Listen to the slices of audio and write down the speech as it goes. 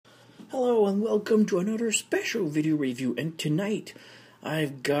Hello and welcome to another special video review, and tonight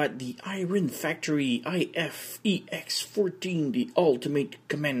I've got the Iron Factory IFEX14, the Ultimate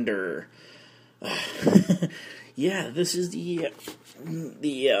Commander. Yeah, this is the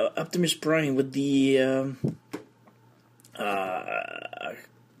Optimus Prime with the the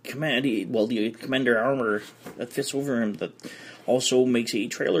Commander armor that fits over him, that also makes a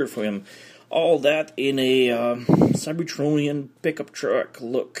trailer for him. All that in a Cybertronian pickup truck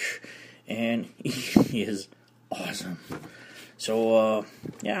look, and he is awesome. So,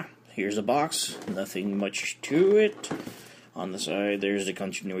 yeah, here's the box. Nothing much to it. On the side, there's the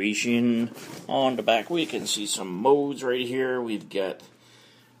continuation. On the back, we can see some modes right here. We've got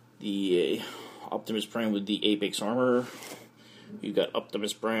the Optimus Prime with the Apex armor. You've got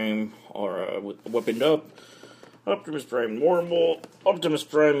Optimus Prime weaponed up, Optimus Prime normal, Optimus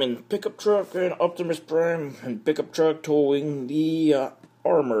Prime in pickup truck, and Optimus Prime in pickup truck towing the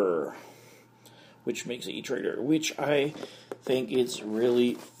armor, which makes it a trailer, which I think it's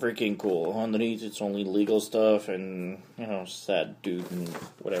really freaking cool. Underneath, it's only legal stuff and, sad dude and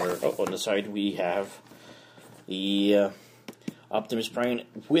whatever. Oh, on the side, we have the Optimus Prime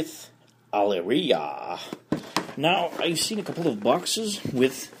with Aleria. Now, I've seen a couple of boxes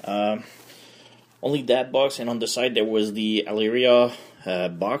with only that box, and on the side there was the Aleria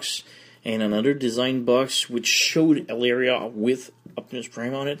box, and another design box which showed Aleria with Optimus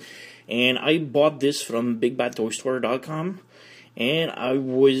Prime on it. And I bought this from BigBadToyStore.com, and I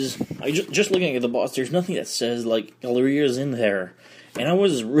just looking at the box. There's nothing that says like Aleria's in there, and I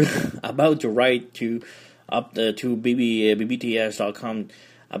was about to write to BBTS.com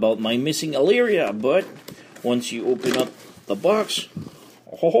about my missing Aleria, but once you open up the box,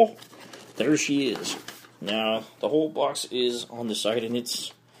 oh, there she is. Now, the whole box is on the side, and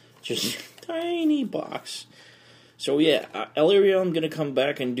it's just a tiny box. So yeah, Aleria, I'm going to come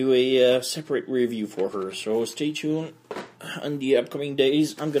back and do a separate review for her. So stay tuned. In the upcoming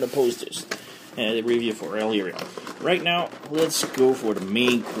days, I'm going to post this, the review for Aleria. Right now, let's go for the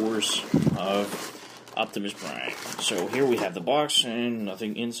main course of Optimus Prime. So here we have the box and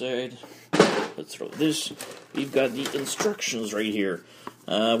nothing inside. Let's throw this. We've got the instructions right here,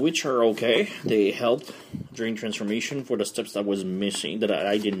 which are okay. They help during transformation for the steps that was missing, that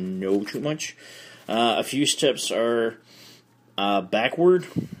I didn't know too much. A few steps are backward,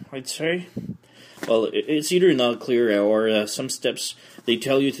 I'd say. Well, it's either not clear, or some steps, they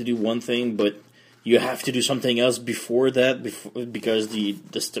tell you to do one thing, but you have to do something else before that, because the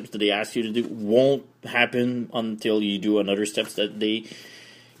steps that they ask you to do won't happen until you do another steps that they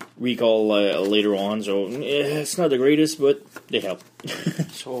recall later on. So it's not the greatest, but they help.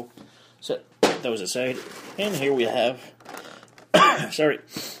 so that was aside, and here we have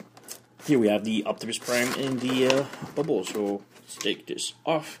here we have the Optimus Prime in the bubble. So let's take this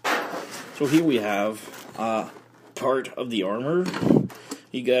off. So here we have part of the armor.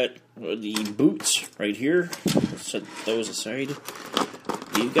 You got the boots right here. Let's set those aside.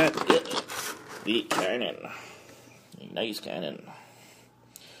 You got the cannon. A nice cannon.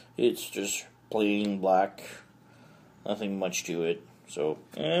 It's just plain black. Nothing much to it. So,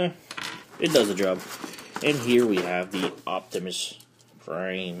 it does the job. And here we have the Optimus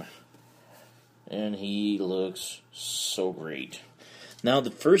Prime. And he looks so great. Now, the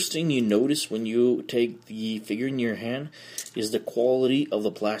first thing you notice when you take the figure in your hand is the quality of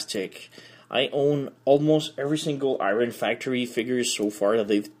the plastic. I own almost every single Iron Factory figure so far that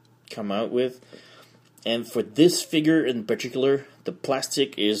they've come out with. And for this figure in particular, the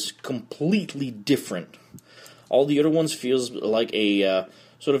plastic is completely different. All the other ones feels like a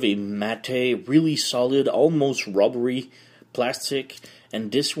sort of a matte, really solid, almost rubbery plastic.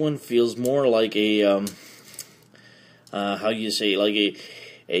 And this one feels more like a like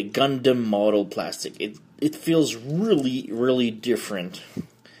a Gundam model plastic. It feels really, really different,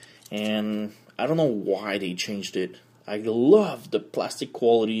 and I don't know why they changed it. I love the plastic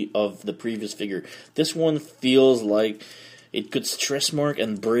quality of the previous figure. This one feels like it could stress mark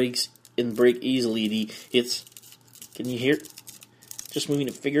and break easily. Can you hear? Just moving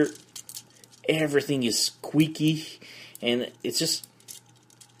the figure, everything is squeaky, and it's just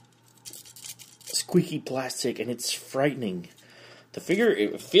squeaky plastic, and it's frightening. The figure,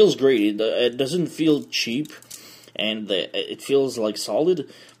 it feels great. It doesn't feel cheap, and it feels like solid,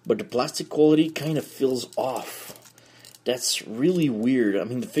 but the plastic quality kind of feels off. That's really weird. I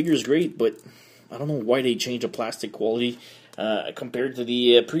mean, the figure is great, but I don't know why they changed the plastic quality compared to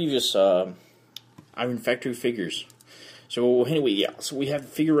the previous Iron Factory figures. So anyway, yeah, so we have the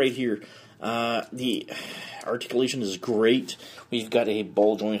figure right here. The articulation is great. We've got a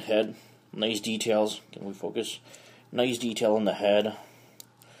ball joint head. Nice details. Can we focus? Nice detail in the head.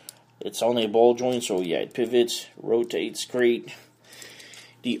 It's on a ball joint, so yeah, it pivots, rotates great.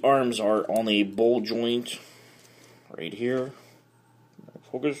 The arms are on a ball joint right here.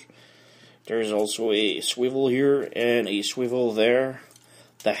 Focus. There's also a swivel here and a swivel there.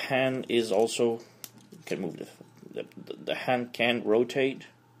 The hand is also, you can move the hand can rotate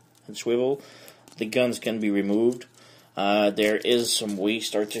and swivel. The guns can be removed. There is some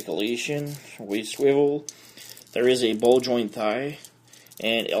waist articulation, waist swivel. There is a ball joint thigh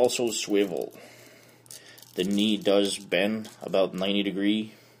and also swivel. The knee does bend about 90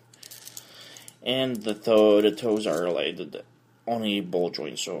 degrees. And the toes are like on a ball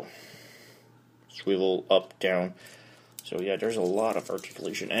joint, so swivel up, down. So yeah, there's a lot of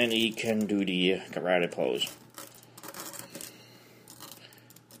articulation, and he can do the karate pose.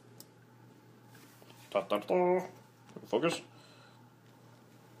 Focus.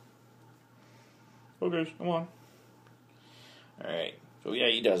 Focus, come on. Alright, so yeah,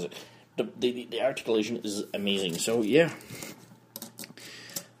 he does it. The articulation is amazing, so yeah.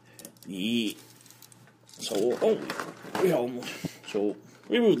 So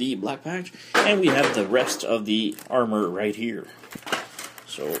remove the black patch, and we have the rest of the armor right here.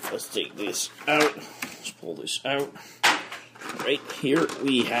 So let's take this out. Let's pull this out. Right here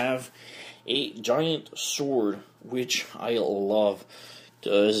we have a giant sword, which I love,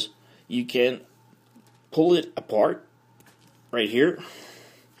 because you can pull it apart right here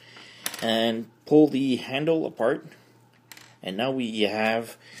and pull the handle apart, and now we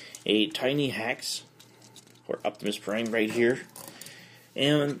have a tiny axe for Optimus Prime right here.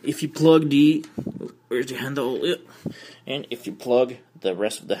 And if you plug where's the handle? And if you plug the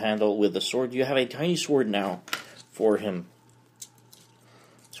rest of the handle with the sword, you have a tiny sword now for him.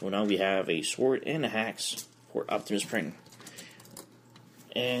 So now we have a sword and an axe for Optimus Prime.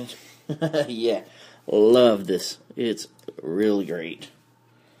 And yeah, love this. It's really great.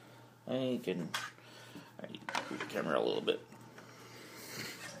 I can move the camera a little bit.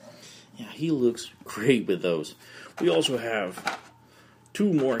 Yeah, he looks great with those. We also have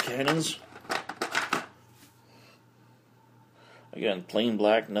 2 more cannons. Again, plain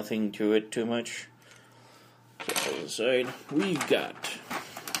black, nothing to it too much. Set to the side. We've got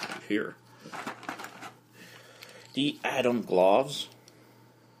here the Atom gloves.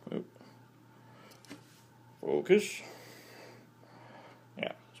 Focus.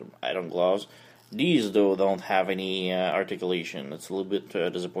 Yeah, some Atom gloves. These, though, don't have any articulation. It's a little bit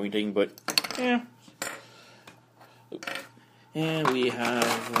disappointing, but yeah. And we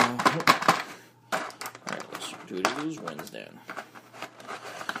have... Alright, let's do those ones then.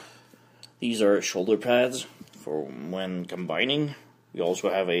 These are shoulder pads for when combining. We also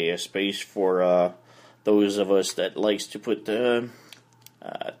have a space for those of us that likes to put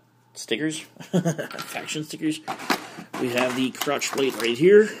stickers, faction stickers. We have the crotch plate right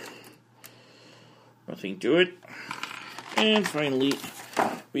here. Nothing to it. And finally,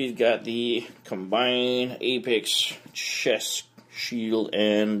 we've got the combined Apex chest shield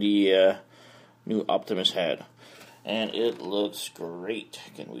and the new Optimus head. And it looks great.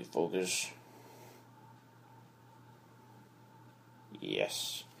 Can we focus?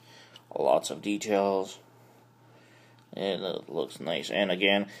 Yes. Lots of details. And it looks nice. And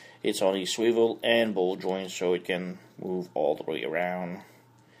again, it's on a swivel and ball joint, so it can move all the way around.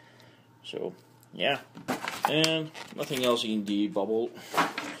 So, yeah. And nothing else in the bubble.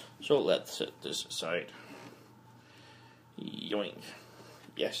 So let's set this aside. Yoink.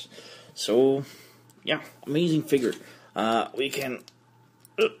 Yes. So, yeah, amazing figure. We can...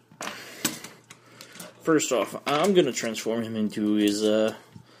 First off, I'm going to transform him into his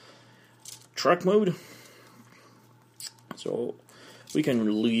truck mode. So, we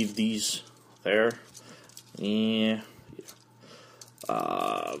can leave these there. Yeah.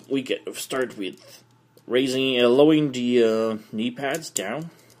 We can start with lowering the knee pads down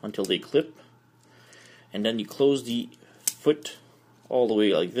until they clip. And then you close the foot all the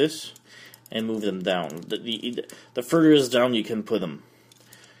way like this and move them down. The furthest down you can put them.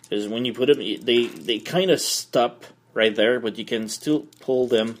 Because when you put them, they kind of stop right there, but you can still pull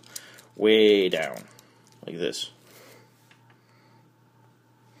them way down, like this.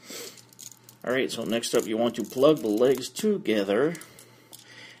 Alright, so next up you want to plug the legs together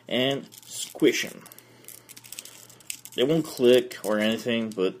and squish them. They won't click or anything,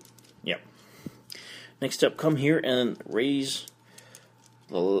 but yeah. Next up, come here and raise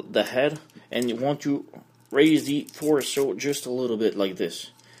the head, and you want to raise the torso just a little bit like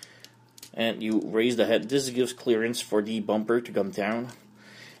this. And you raise the head. This gives clearance for the bumper to come down.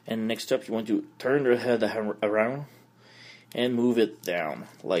 And next up, you want to turn the head around and move it down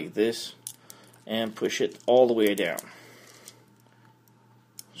like this and push it all the way down.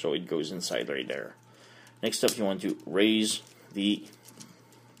 so it goes inside right there. Next up, you want to raise the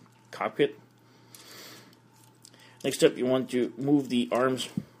cockpit. Next up, you want to move the arms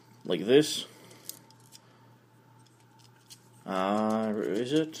like this.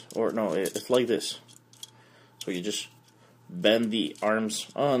 Is it? Or no, it's like this. So you just bend the arms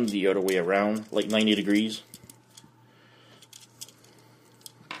on the other way around, like 90 degrees.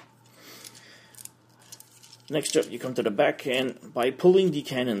 Next up, you come to the back, and by pulling the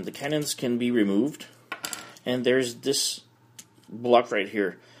cannons can be removed. And there's this block right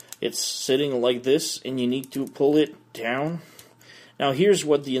here. It's sitting like this, and you need to pull it down. Now, here's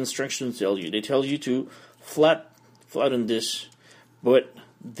what the instructions tell you. They tell you to flatten this, but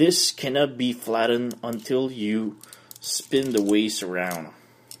this cannot be flattened until you spin the waist around.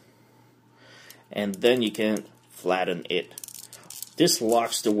 And then you can flatten it. This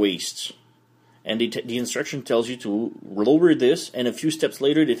locks the waist. And the instruction tells you to lower this, and a few steps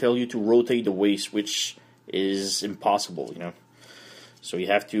later they tell you to rotate the waist, which is impossible, you know. So you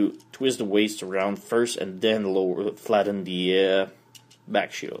have to twist the waist around first, and then flatten the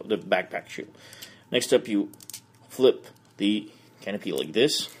back shield, the backpack shield. Next up, you flip the canopy like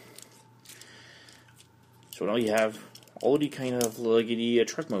this. So now you have already kind of like the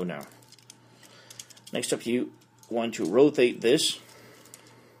truck mode now. Next up, you want to rotate this.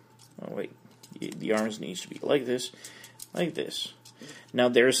 Oh wait. The arms needs to be like this, like this. Now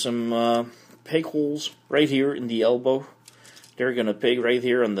there's some peg holes right here in the elbow. They're gonna peg right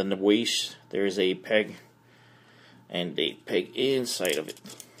here, and then the waist there's a peg, and they peg inside of it,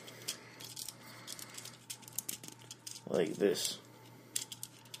 like this.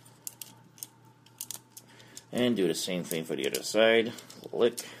 And do the same thing for the other side.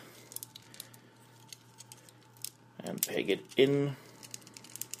 Click and peg it in.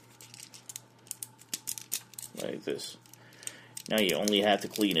 Like this. Now you only have to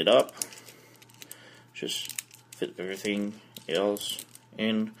clean it up. Just fit everything else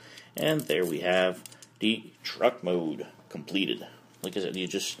in, and there we have the truck mode completed. Like I said,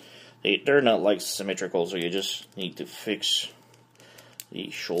 they're not like symmetrical, so you just need to fix the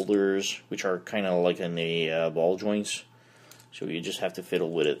shoulders, which are kind of like in the ball joints. So you just have to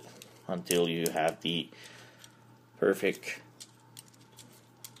fiddle with it until you have the perfect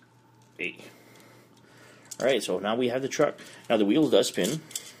Alright, so now we have the truck. Now the wheels does spin,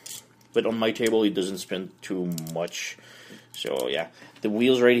 but on my table it doesn't spin too much. So yeah, the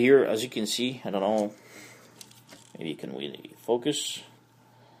wheels right here, as you can see, I don't know, maybe can we focus?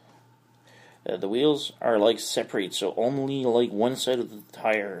 The wheels are like separate, so only like one side of the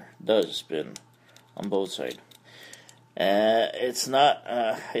tire does spin on both sides. It's not,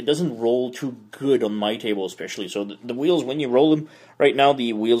 it doesn't roll too good on my table especially, so the wheels, when you roll them, right now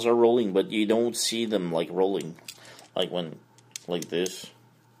the wheels are rolling, but you don't see them like rolling, like when, like this,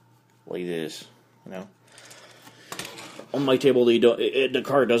 you know. On my table, they don't, the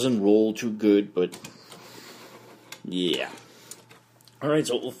car doesn't roll too good, but yeah. Alright,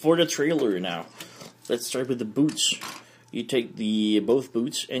 so for the trailer now, let's start with the boots. You take both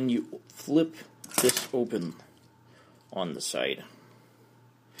boots and you flip this open on the side.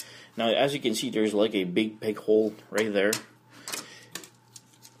 Now, as you can see, there's like a big peg hole right there.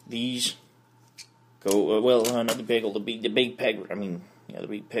 These go, not the peg hole, the big peg, the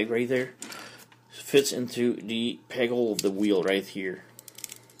big peg right there fits into the peg hole of the wheel right here.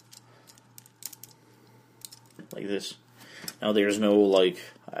 Like this. Now, there's no, like,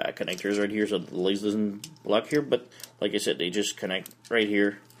 connectors right here, so the legs doesn't block here, but like I said, they just connect right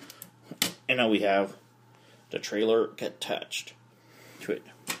here. And now we have the trailer attached to it.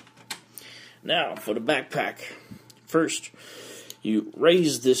 Now, for the backpack. First, you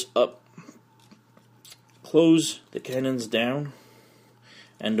raise this up, close the cannons down,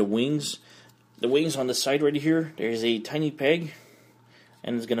 and the wings. The wings on the side right here, there's a tiny peg,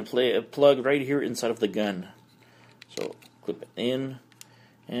 and it's going to plug right here inside of the gun. So, clip it in,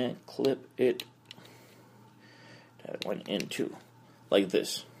 and clip it, that one in too, like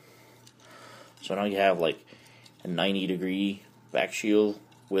this. So now you have like a 90-degree back shield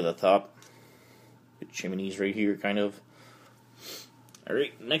with a top, with chimneys right here, kind of.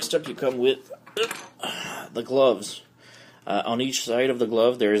 Alright, next up you come with the gloves. On each side of the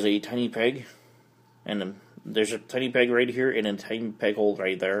glove there is a tiny peg, and there's a tiny peg right here and a tiny peg hole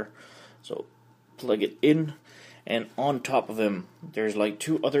right there. So plug it in, and on top of them there's like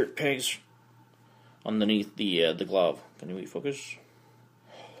two other pegs underneath the glove. Can we focus?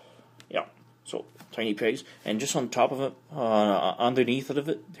 Yeah. So tiny pegs, and just on top of it, underneath of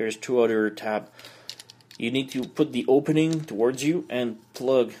it, there's two other tabs. You need to put the opening towards you and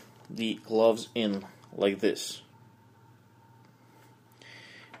plug the gloves in like this.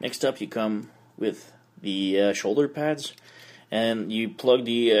 Next up, you come with the shoulder pads, and you plug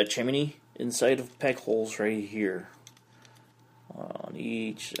the chimney inside of peg holes right here on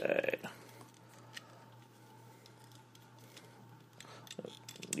each side.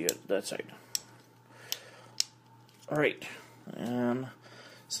 Yeah, that side. Alright, and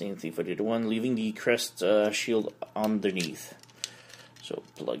same thing for the other one, leaving the crest shield underneath. So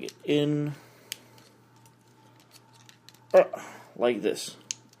plug it in like this.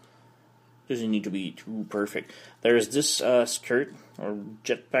 Doesn't need to be too perfect. There's this skirt or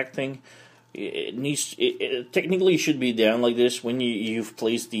jetpack thing. It technically should be down like this. When you've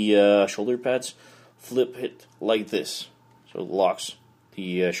placed the shoulder pads, flip it like this, so it locks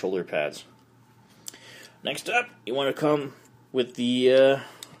the shoulder pads. Next up, you want to come with the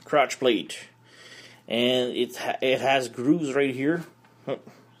crotch plate, and it has grooves right here. Oh,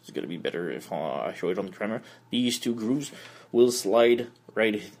 it's gonna be better if I show it on the camera. These two grooves will slide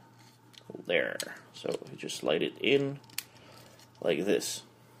right there, so you just slide it in like this,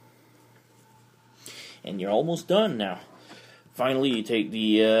 and you're almost done now. Finally, you take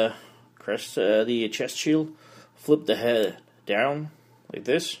the the chest shield, flip the head down like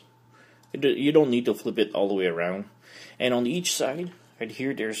this. You don't need to flip it all the way around. And on each side, right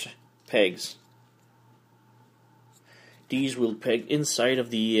here, there's pegs. These will peg inside of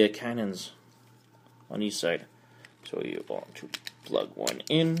the cannons on each side. So you want to plug one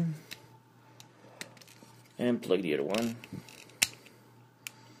in and plug the other one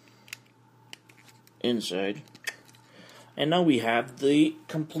inside. And now we have the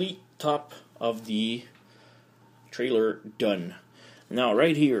complete top of the trailer done. Now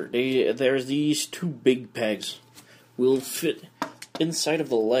right here, there's these two big pegs. Will fit inside of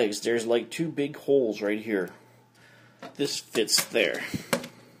the legs. There's like two big holes right here. This fits there,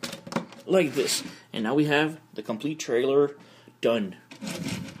 like this. And now we have the complete trailer done.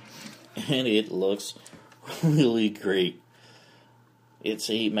 And it looks really great. It's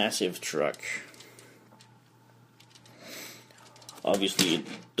a massive truck. Obviously it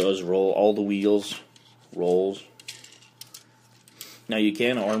does roll, all the wheels rolls. Now you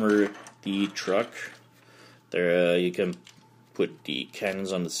can armor the truck. There, you can put the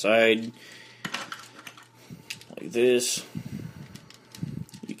cannons on the side, like this.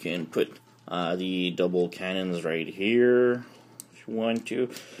 You can put the double cannons right here, if you want to.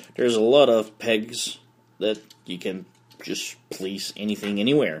 There's a lot of pegs that you can just place anything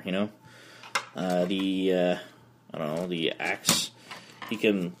anywhere, you know. I don't know, the axe, you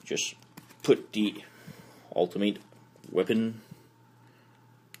can just put the ultimate weapon.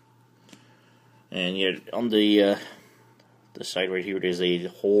 And yeah, on the side right here, there's a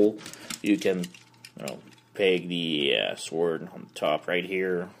hole. You can, peg the sword on the top right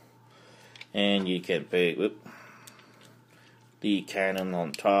here, and you can peg the cannon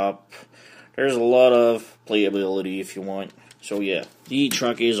on top. There's a lot of playability if you want. So yeah, the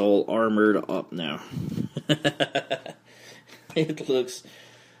truck is all armored up now. It looks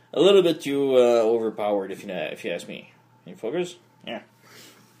a little bit too overpowered if you ask me. Can you focus? Yeah.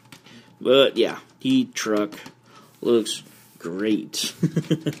 But yeah, the truck looks great.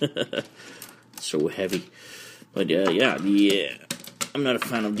 So heavy. But yeah, I'm not a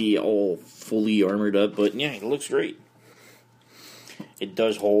fan of the all fully armored up, but yeah, it looks great. It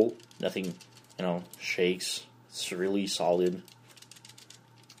does hold, nothing, shakes. It's really solid.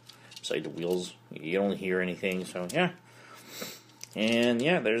 Beside the wheels, you don't hear anything, so yeah. And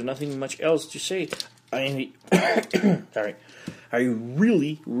yeah, there's nothing much else to say. Sorry. I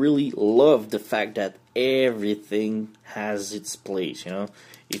really, really love the fact that everything has its place,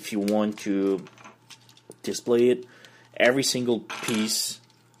 If you want to display it, every single piece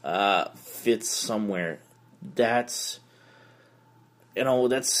fits somewhere. That's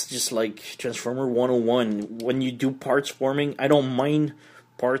just like Transformer 101. When you do parts forming, I don't mind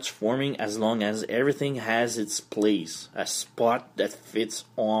parts forming as long as everything has its place, a spot that fits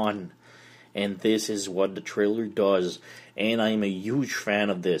on. And this is what the trailer does. And I'm a huge fan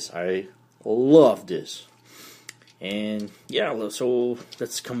of this. I love this. And yeah, so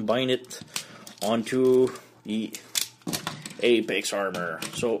let's combine it onto the Apex armor.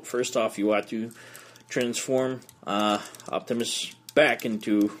 So first off, you have to transform Optimus back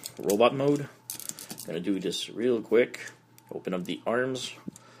into robot mode. I'm gonna do this real quick. Open up the arms,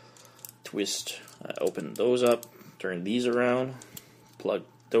 twist, open those up, turn these around, plug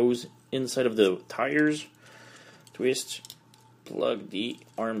those inside of the tires, twist, plug the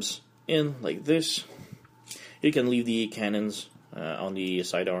arms in like this. You can leave the cannons on the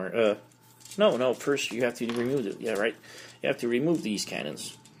side arm. No, first you have to remove it. Yeah, right. You have to remove these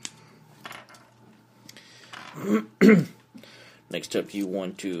cannons. Next up, you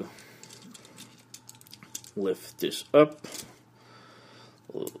want to lift this up,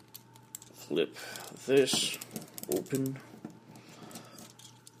 flip this open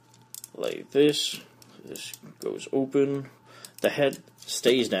like this. This goes open. The head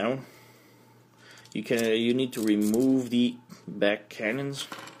stays down. You need to remove the back cannons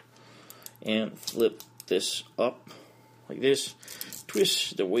and flip this up like this.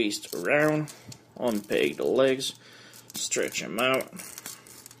 Twist the waist around, unpeg the legs, stretch them out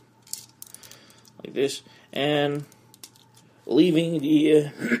like this, and leaving the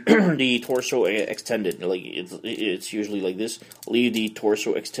the torso extended. Like it's usually like this. Leave the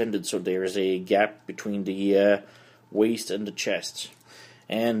torso extended so there is a gap between the waist and the chest.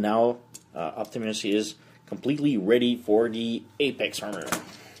 And now Optimus is completely ready for the Apex armor.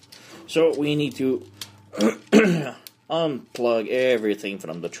 So we need to unplug everything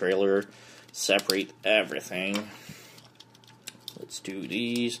from the trailer, separate everything. Let's do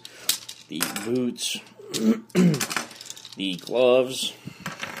these. The boots, the gloves,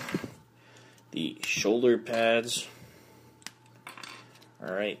 the shoulder pads.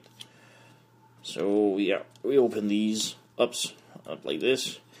 Alright. So yeah, we open these up like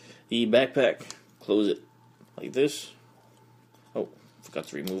this. The backpack, close it like this. Oh, forgot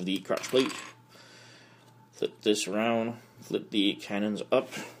to remove the crotch plate. Flip this around, flip the cannons up.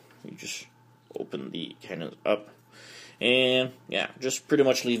 You just open the cannons up. And yeah, just pretty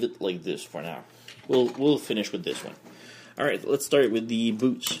much leave it like this for now. We'll finish with this one. Alright, let's start with the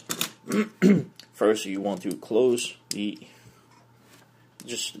boots. First, you want to close the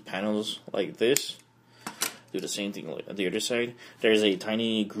panels like this. Do the same thing on the other side. There's a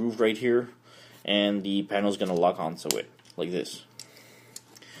tiny groove right here, and the panel's gonna lock onto it like this.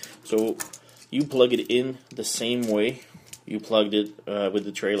 So you plug it in the same way you plugged it with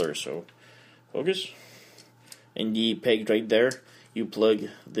the trailer. So focus. And the peg right there, you plug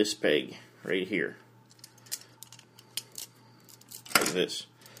this peg right here like this.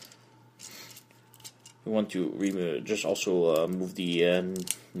 You want to just also move the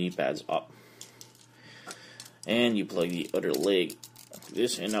knee pads up. And you plug the other leg like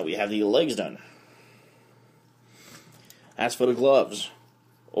this, and now we have the legs done. As for the gloves,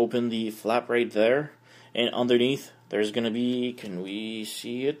 open the flap right there, and underneath there's gonna be, can we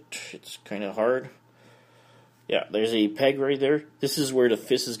see it? It's kind of hard. Yeah, there's a peg right there. This is where the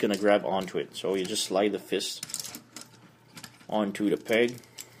fist is gonna grab onto it. So you just slide the fist onto the peg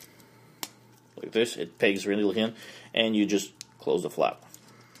like this. It pegs really in, and you just close the flap.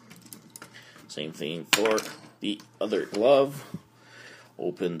 Same thing for the other glove.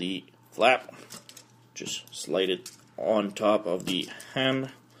 Open the flap, just slide it on top of the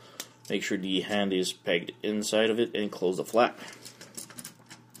hand. Make sure the hand is pegged inside of it, and close the flap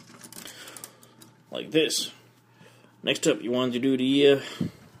like this. Next up, you want to do the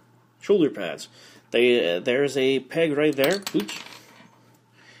shoulder pads. There's a peg right there. Oops.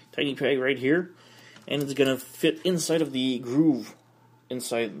 Tiny peg right here, and it's gonna fit inside of the groove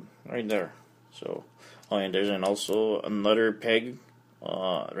inside right there. So, and there's also another peg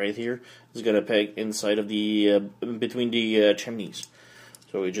right here. It's gonna peg inside of the between the chimneys.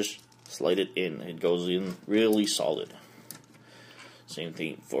 So we just slide it in. It goes in really solid. Same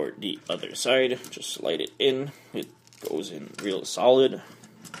thing for the other side. Just slide it in. It goes in real solid.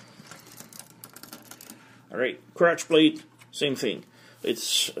 Alright, crotch plate, same thing.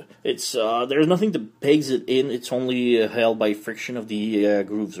 It's there's nothing that pegs it in. It's only held by friction of the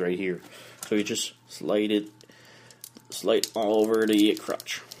grooves right here. So you just slide all over the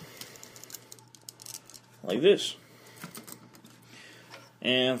crotch like this.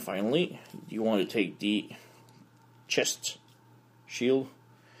 And finally, you want to take the chest shield,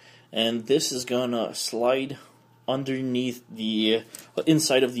 and this is gonna slide underneath the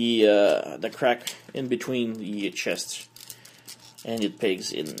inside of the crack in between the chests, and it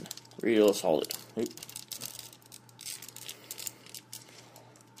pegs in real solid.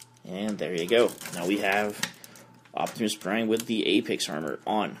 And there you go. Now we have Optimus Prime with the Apex armor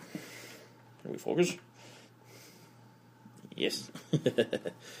on. Can we focus? Yes.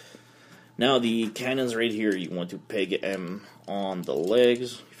 Now the cannons right here, you want to peg them on the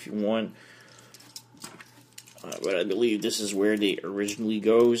legs if you want. But I believe this is where they originally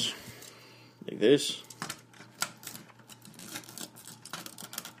goes, like this.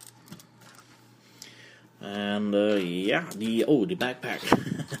 And yeah, the backpack.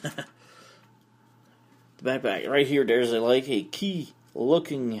 The backpack right here. There's like a key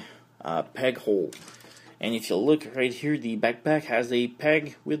looking peg hole, and if you look right here, the backpack has a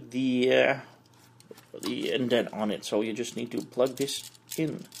peg with the indent on it. So you just need to plug this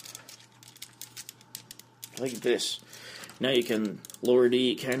in like this. now you can lower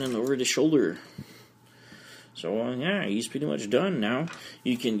the cannon over the shoulder. So yeah, he's pretty much done now.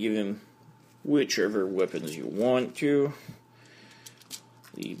 You can give him whichever weapons you want to.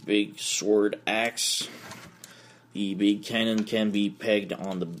 The big sword axe. The big cannon can be pegged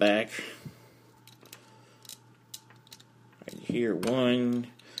on the back. Right here, 1,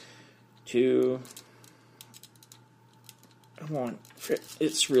 2. Come on,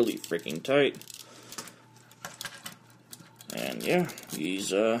 it's really freaking tight. And yeah,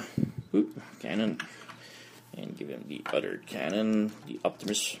 he's cannon. And give him the other cannon, the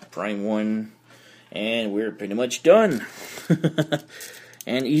Optimus Prime one. And we're pretty much done.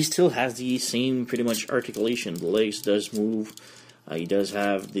 And he still has the same pretty much articulation. The legs does move. He does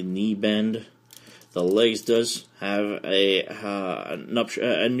have the knee bend. The legs does have a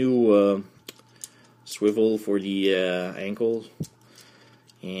new swivel for the ankles.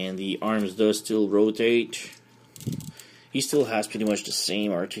 And the arms does still rotate. He still has pretty much the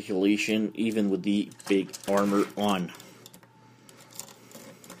same articulation, even with the big armor on.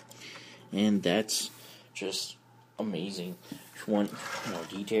 And that's just amazing. If you want more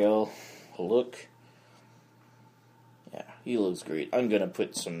detail, look. Yeah, he looks great. I'm gonna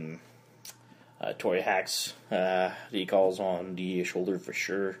put some Toy Hacks decals on the shoulder for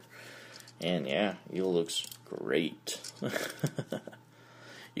sure. And yeah, he looks great.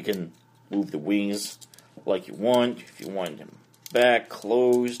 You can move the wings like you want. If you want them back,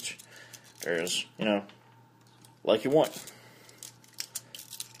 closed, there's, like you want.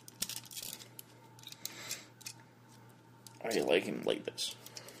 I like him like this.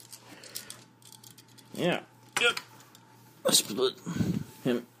 Yeah. Yep. Let's put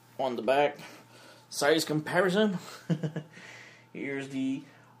him on the back. Size comparison. Here's the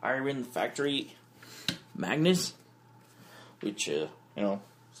Iron Factory Magnus, which,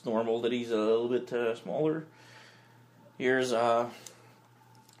 it's normal that he's a little bit smaller. Here's DX9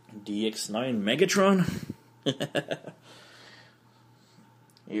 Megatron.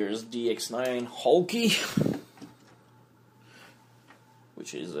 Here's DX9 Hulky,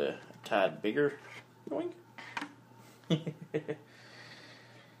 which is a tad bigger.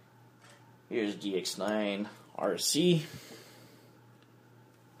 Here's DX9 RC.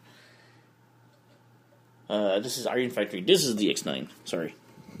 This is Iron Factory. This is DX9. Sorry.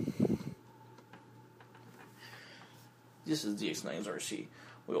 This is DX9's RC.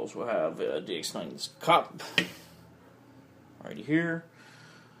 We also have DX9's Cup right here.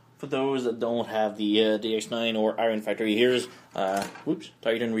 For those that don't have the DX9 or Iron Factory, here's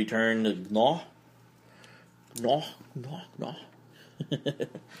Titan Return Gnaw.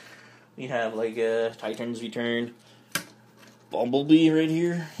 We have like Titan's Return Bumblebee right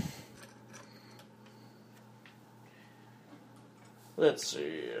here. Let's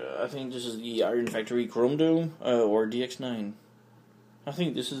see, I think this is the Iron Factory Chrome Dome, or DX9. I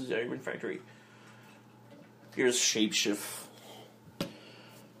think this is the Iron Factory. Here's Shapeshift.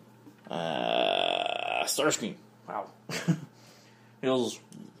 Starscream. Wow. Here's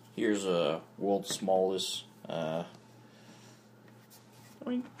world's smallest,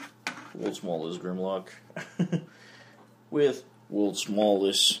 world's smallest Grimlock. With world's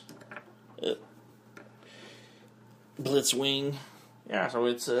smallest Blitzwing. Yeah, so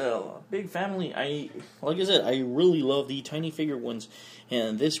it's a big family. Like I said, I really love the tiny figure ones,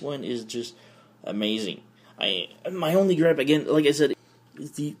 and this one is just amazing. My only gripe, again, like I said,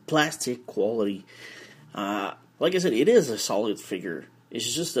 is the plastic quality. Like I said, it is a solid figure.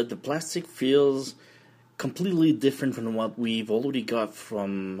 It's just that the plastic feels completely different from what we've already got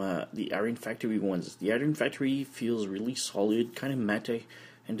from the Iron Factory ones. The Iron Factory feels really solid, kind of matte,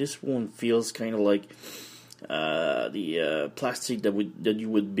 and this one feels kind of like the plastic that you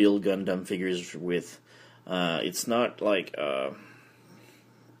would build Gundam figures with. It's not like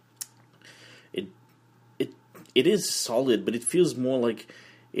it is solid, but it feels more like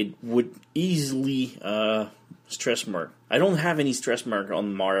it would easily stress mark. I don't have any stress mark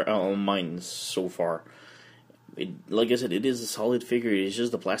on mine so far. Like I said, it is a solid figure. It's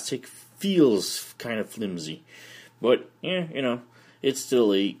just the plastic feels kind of flimsy, but yeah, it's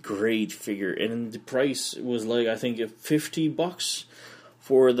still a great figure. And the price was like, I think, $50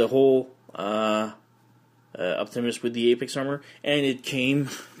 for the whole Optimus with the Apex armor, and it came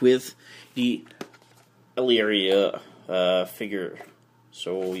with the Illyria figure.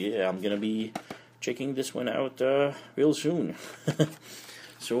 So yeah, I'm gonna be checking this one out real soon.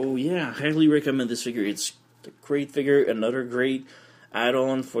 So yeah, highly recommend this figure. It's a great figure, another great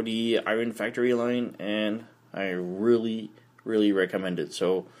add-on for the Iron Factory line, and I really recommend it.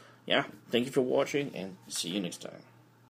 So yeah, thank you for watching, and see you next time.